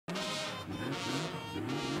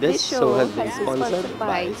This show has been sponsored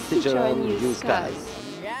by Citroen Used Cars.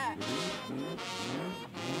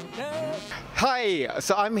 Hi,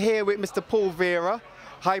 so I'm here with Mr. Paul Vieira.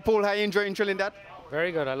 Hi Paul, how are you enjoying Trinidad?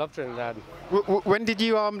 Very good, I love Trinidad. When did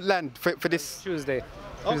you land for this? Tuesday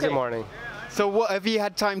Okay. morning. So what have you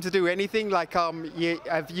had time to do? Anything like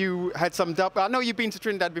have you had some double? I know you've been to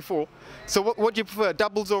Trinidad before. So what do you prefer,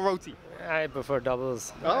 doubles or roti? I prefer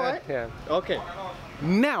doubles. All right. Yeah. Okay.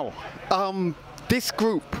 Now, this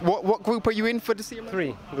group, what group are you in for the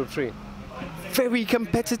Cmrc? Group 3. Very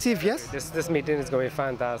competitive, yes? This meeting is going to be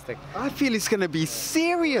fantastic. I feel it's going to be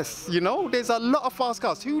serious, you know? There's a lot of fast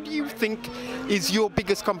cars. Who do you think is your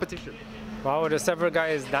biggest competition? Wow, there's several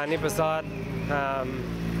guys, Danny Prasad,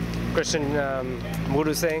 Christian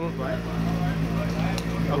Mudu Singh,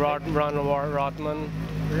 Ron Rothman,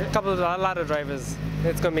 a lot of drivers.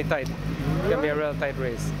 It's going to be tight. It's going to be a real tight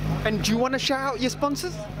race. And do you want to shout out your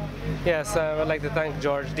sponsors? Yes, I would like to thank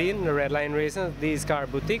George Dean, the Red Line Racing, These Car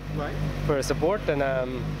Boutique, for support, and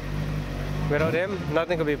without him,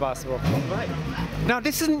 nothing could be possible. Right. Now,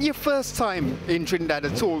 this isn't your first time in Trinidad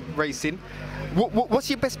at all racing. What's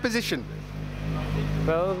your best position?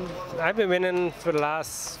 Well, I've been winning for the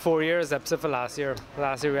last 4 years, except for last year.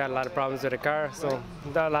 Last year we had a lot of problems with the car, so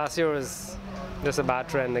that last year was just a bad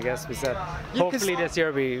trend, I guess we said. Yeah, hopefully this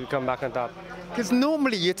year we come back on top. Because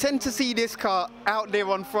normally you tend to see this car out there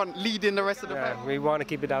on front, leading the rest of the pack. We want to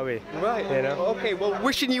keep it that way. Right. You know? Okay, well,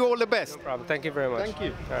 wishing you all the best. No problem. Thank you very much. Thank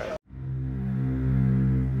you. All right.